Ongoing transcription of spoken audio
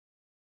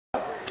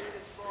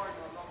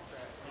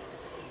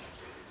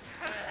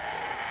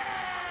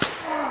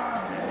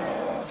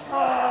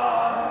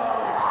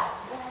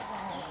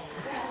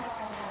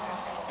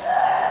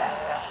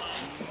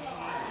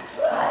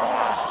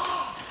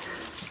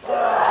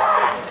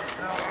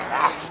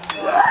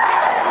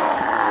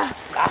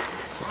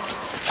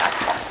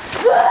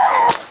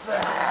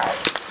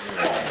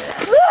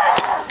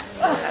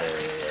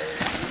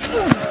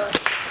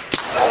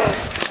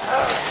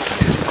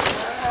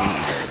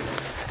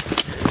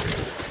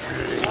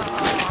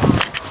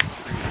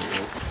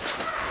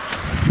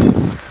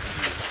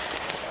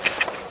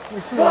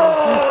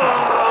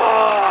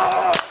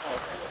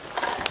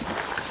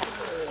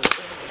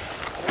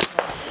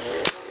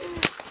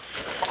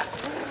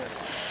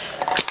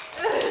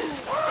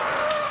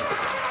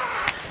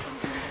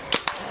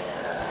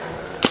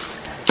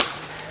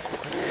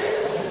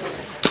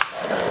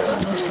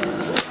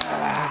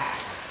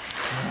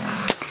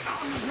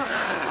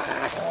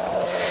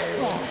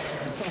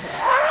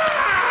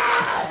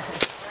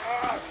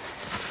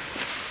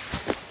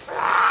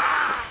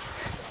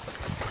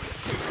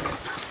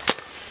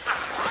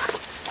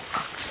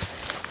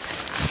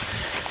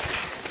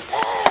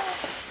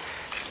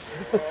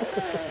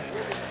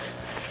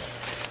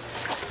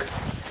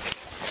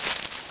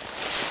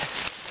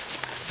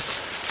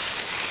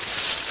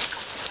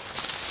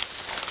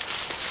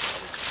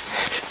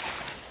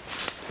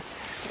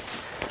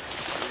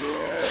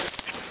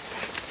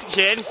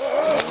mission.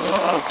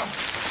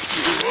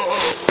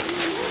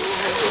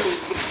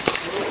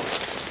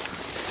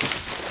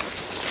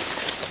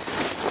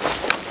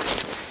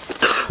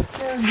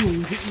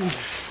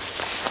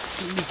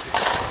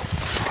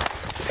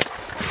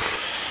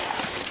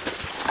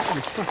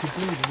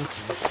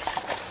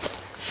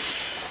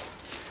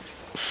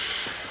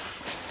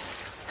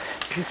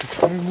 This is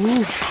so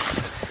weird.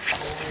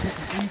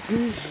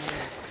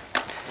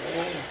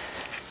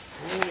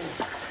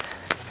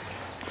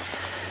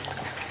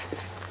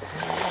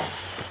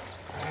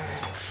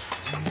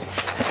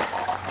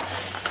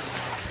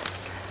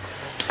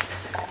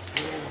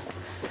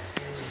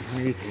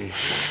 Maybe.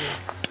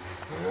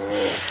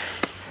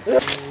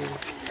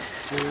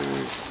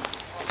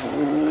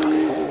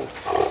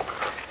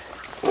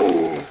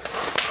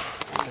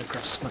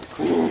 Grab smoke.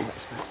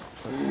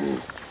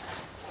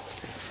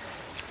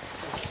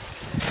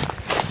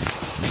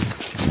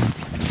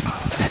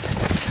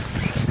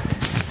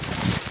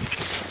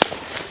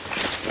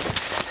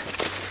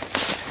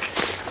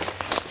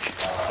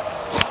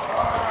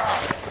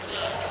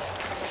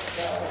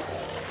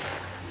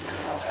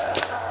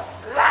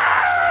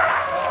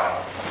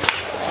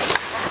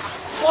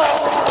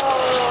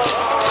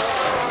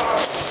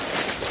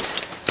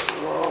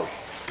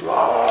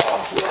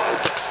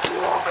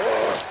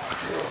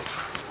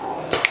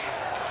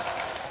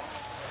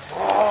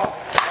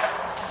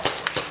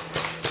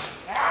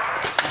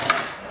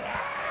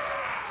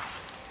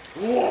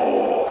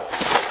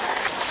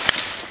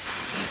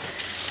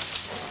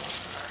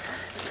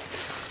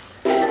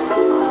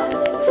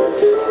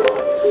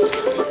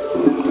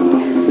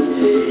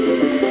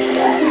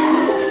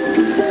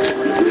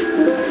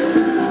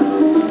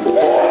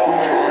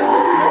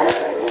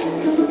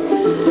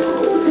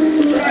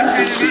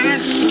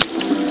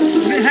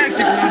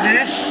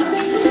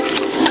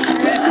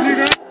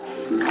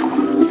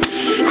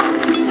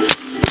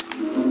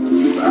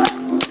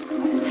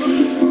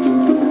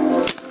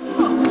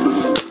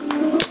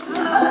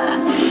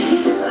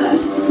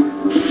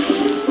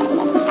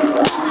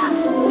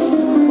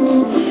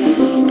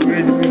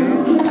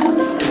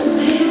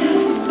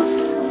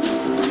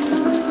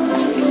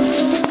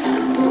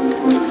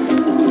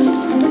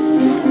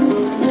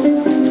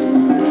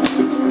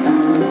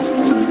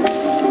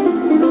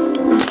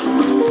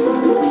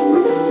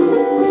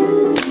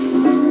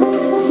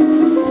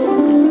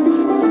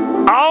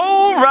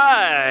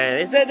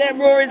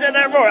 Rory, is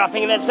that Rory? I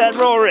think that's that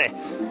Rory.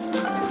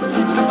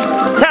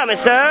 Tell me,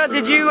 sir,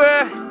 did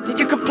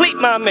you complete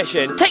my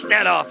mission? Take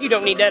that off. You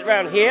don't need that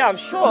around here. I'm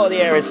sure the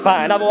air is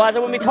fine. Otherwise, I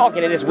wouldn't be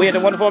talking in this weird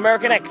and wonderful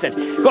American accent.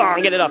 Go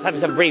on, get it off. Have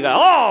some breather.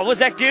 Oh, was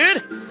that good?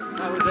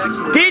 That was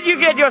excellent. Did you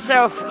get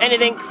yourself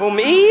anything for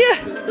me?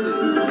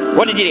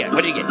 What did you get?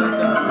 What did you get?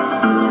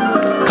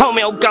 Call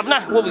me old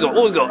governor. What we got?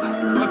 What we got?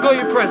 I got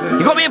you a present.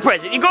 You got me a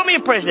present. You got me a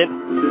present.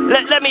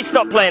 Let me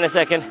stop playing a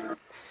second.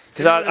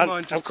 Because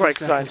I'm quite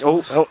excited.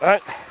 Oh,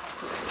 right.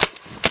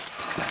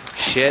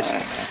 Shit.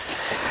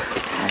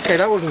 Okay,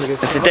 that wasn't a good.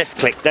 That's a death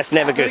click. That's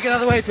never good. Get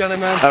out of the way, piano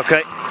man.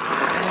 Okay.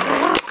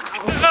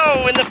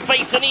 Oh, in the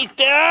face, and he's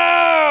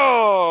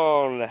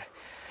down.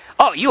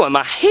 Oh, you are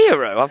my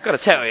hero. I've got to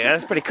tell you,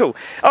 that's pretty cool.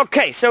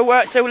 Okay, so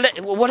what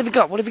have you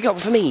got? What have you got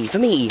for me? For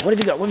me? What have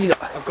you got? What have you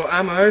got? I've got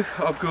ammo.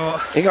 I've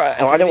got. You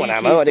got? Oh, I don't want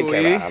ammo. I didn't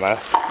care about ammo.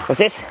 What's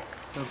this?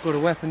 I've got a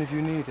weapon if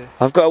you need it.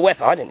 I've got a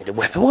weapon. I didn't need a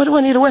weapon. Why do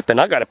I need a weapon?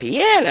 I got a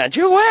piano.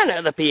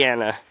 Joanna, the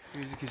piano.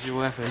 Music is your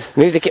weapon.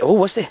 Music. Oh,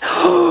 what's this?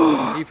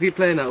 You keep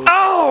playing that one.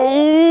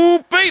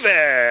 Oh, baby!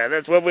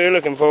 That's what we're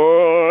looking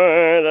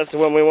for. That's the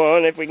one we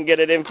want. If we can get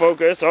it in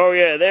focus. Oh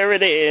yeah, there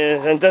it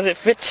is. And does it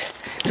fit?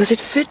 Does it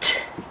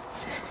fit?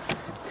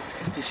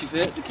 Does she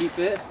fit? The key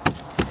fit?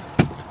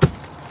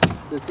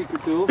 The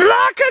secret door?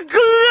 Like a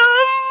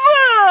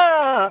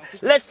glove!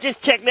 Let's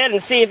just check that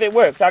and see if it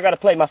works. I gotta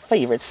play my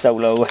favorite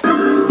solo.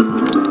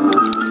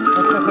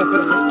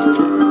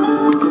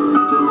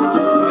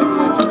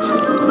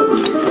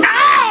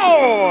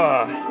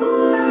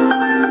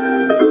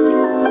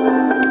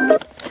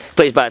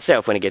 Plays by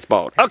itself when it gets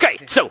bald. Okay,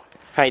 so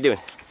how you doing?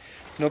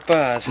 Not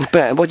bad. Not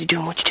bad. What you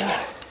doing? What you doing?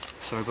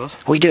 Sorry, boss.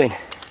 What you doing?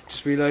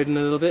 Just reloading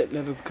a little bit.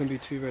 Never can be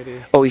too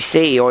ready. Oh, I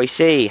see. Oh, I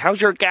see. How's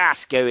your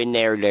gas going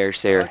there,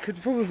 sir? I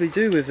could probably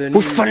do with a.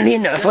 Well, funnily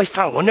enough, I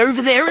found one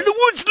over there in the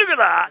woods. Look at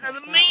that. That's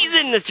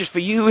amazing. That's just for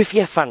you if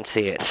you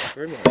fancy it.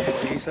 Very much.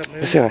 Use that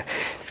maybe. So,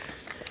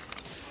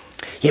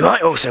 you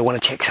might also want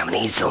to check some of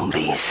these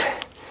zombies.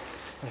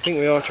 I think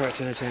we are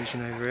attracting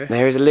attention over here.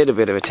 There is a little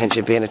bit of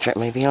attention being attracted,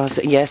 maybe.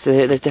 Yes,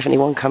 there's definitely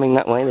one coming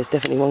that way. There's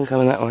definitely one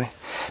coming that way.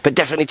 But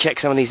definitely check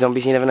some of these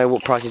zombies. You never know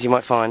what prices you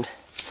might find.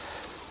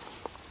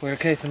 We're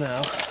okay for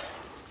now.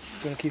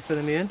 Gonna keep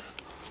filling me in.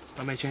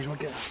 I may change my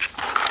gear.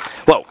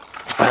 Well,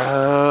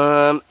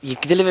 you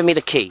can deliver me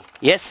the key.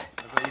 Yes?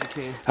 I've got you the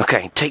key.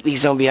 Okay, take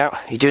these zombie out.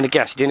 You doing the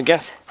gas? You doing the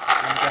gas?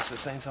 Doing the gas at the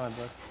same time,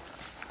 bud.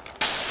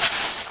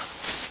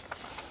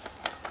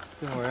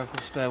 Don't worry, I've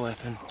got a spare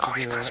weapon. Oh,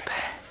 he's got a spare.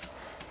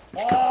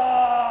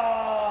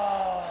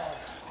 Oh!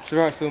 It's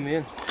alright, fill me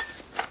in.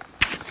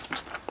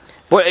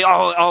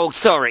 Well, oh,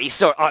 sorry.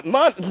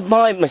 My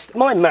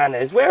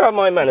manners. Where are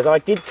my manners? I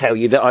did tell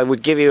you that I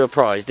would give you a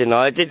prize, didn't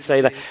I? I did say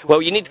that. Well,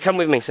 you need to come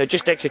with me, so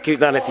just execute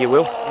that if you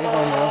will.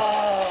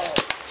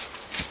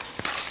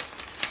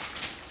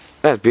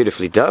 That's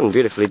beautifully done,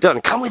 beautifully done.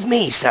 Come with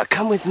me, sir,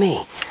 come with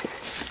me.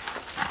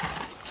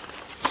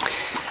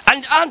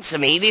 And answer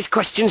me these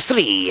questions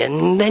 3,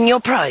 and then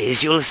your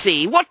prize you'll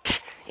see.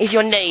 What is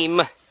your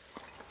name?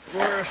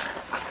 Worse.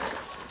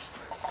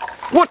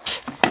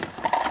 What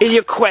is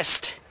your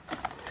quest?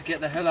 To get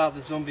the hell out of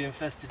the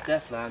zombie-infested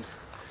Deathland.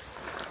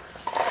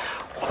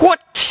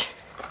 What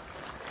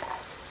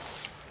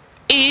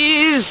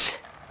is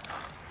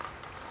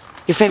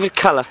your favourite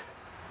colour?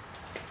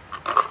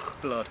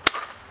 Blood.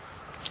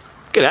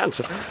 Good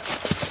answer.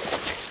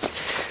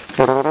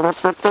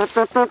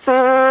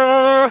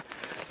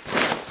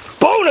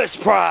 Bonus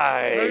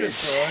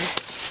prize!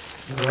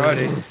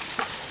 Alrighty.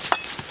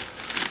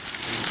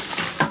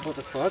 What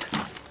the fuck?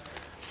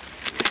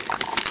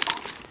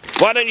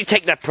 Why don't you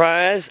take that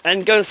prize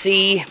and go and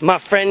see my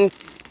friend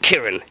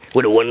Kieran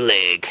with a 1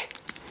 leg?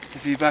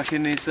 Is he back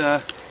in his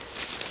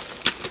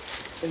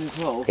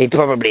hole? He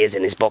probably is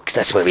in his box.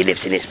 That's where he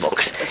lives, in his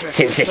box.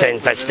 Since this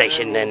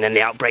infestation and then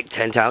the outbreak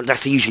turned out,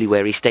 that's usually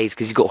where he stays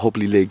because he's got a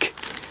hobbly leg.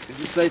 Is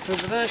it safe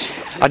over there?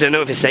 I don't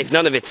know if it's safe.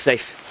 None of it's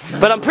safe.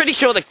 But I'm pretty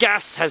sure the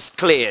gas has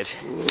cleared.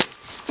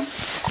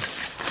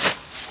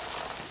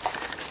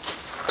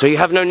 So you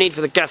have no need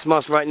for the gas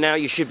mask right now.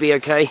 You should be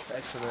okay.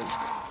 Excellent.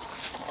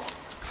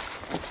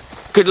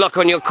 Good luck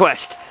on your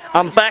quest.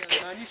 I'm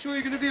back. Man, you sure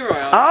you're going to be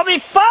alright? I'll be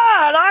fine.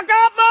 I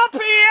got my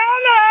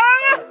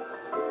piano.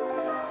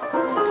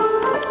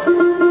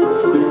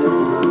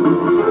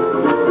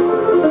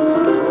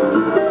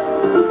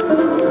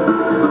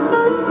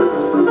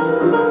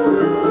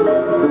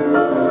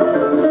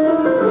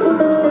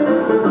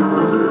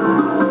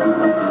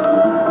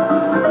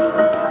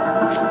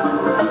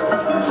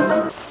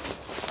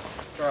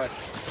 Right,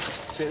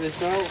 check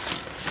this out.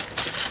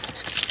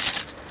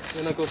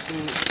 Then I've got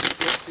some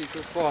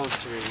secret files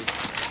to read.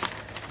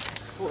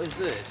 What is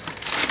this?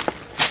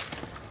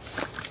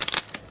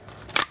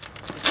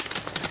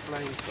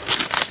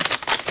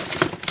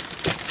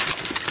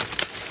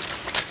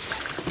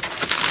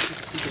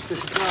 Secret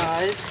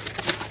supplies.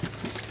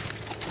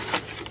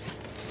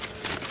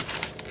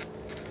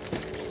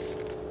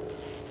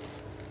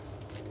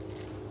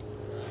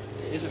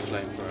 It is a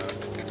flamethrower.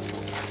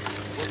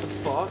 What the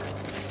fuck?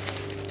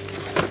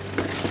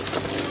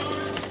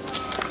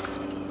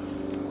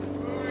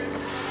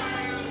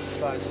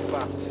 That is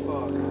fat as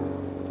fuck.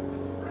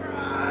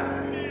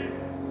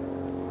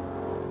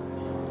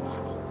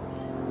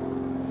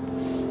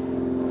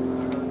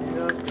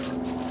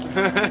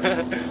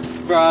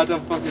 Brad, I'm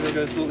fucking gonna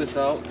go sort this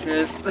out.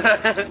 Cheers. I've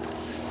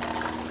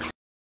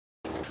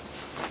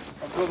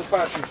got the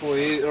battery for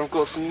you, and I've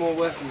got some more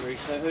weaponry,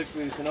 so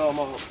hopefully we can arm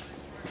up.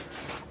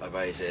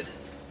 Amazing.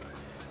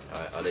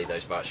 Right, I need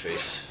those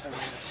batteries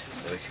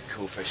so we can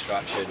call for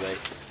extraction, mate.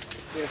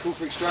 Yeah, call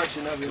for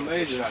extraction, that'd be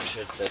amazing.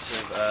 Extraction. There's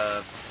some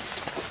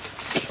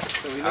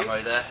So we ammo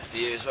need? there for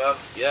you as well.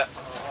 Yeah.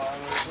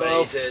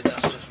 Amazing.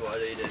 That's just what I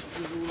needed. This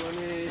is all I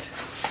need.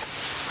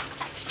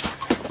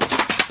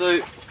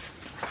 So,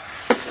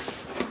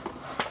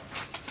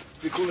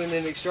 we're calling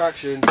in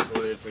extraction.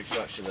 Call in for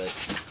extraction, mate.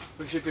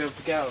 We should be able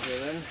to get out of here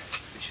then.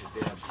 We should be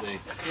able to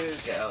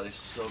get out of this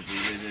zombie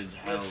lizard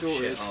hell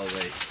sorted. shit, are we?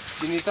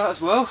 Do you need that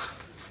as well?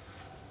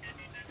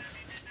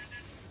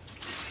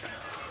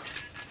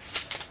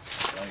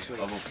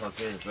 I'm all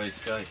plugged in, ready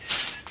to go.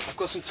 I've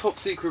got some top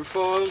secret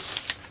files,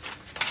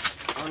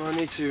 and I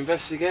need to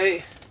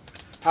investigate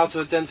how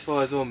to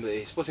identify a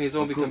zombie. Spotting a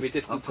zombie can be a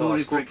difficult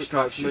task. Corporate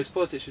types and most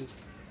politicians.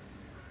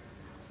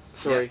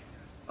 Sorry.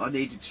 Yeah, I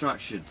need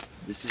extraction.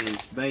 This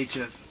is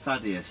Major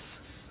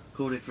Thaddeus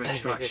calling for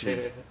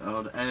extraction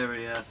on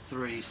area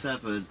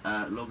 37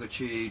 at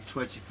longitude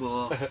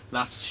 24,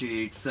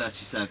 latitude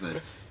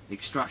 37.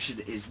 Extraction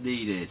is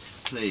needed.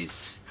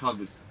 Please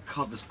come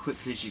as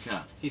quickly as you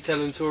can. You tell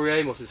them Tori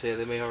Amos is here,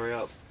 they may hurry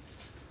up.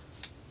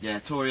 Yeah,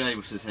 Tori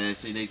Amos is here,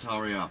 so you need to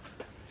hurry up.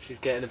 She's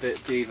getting a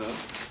bit diva.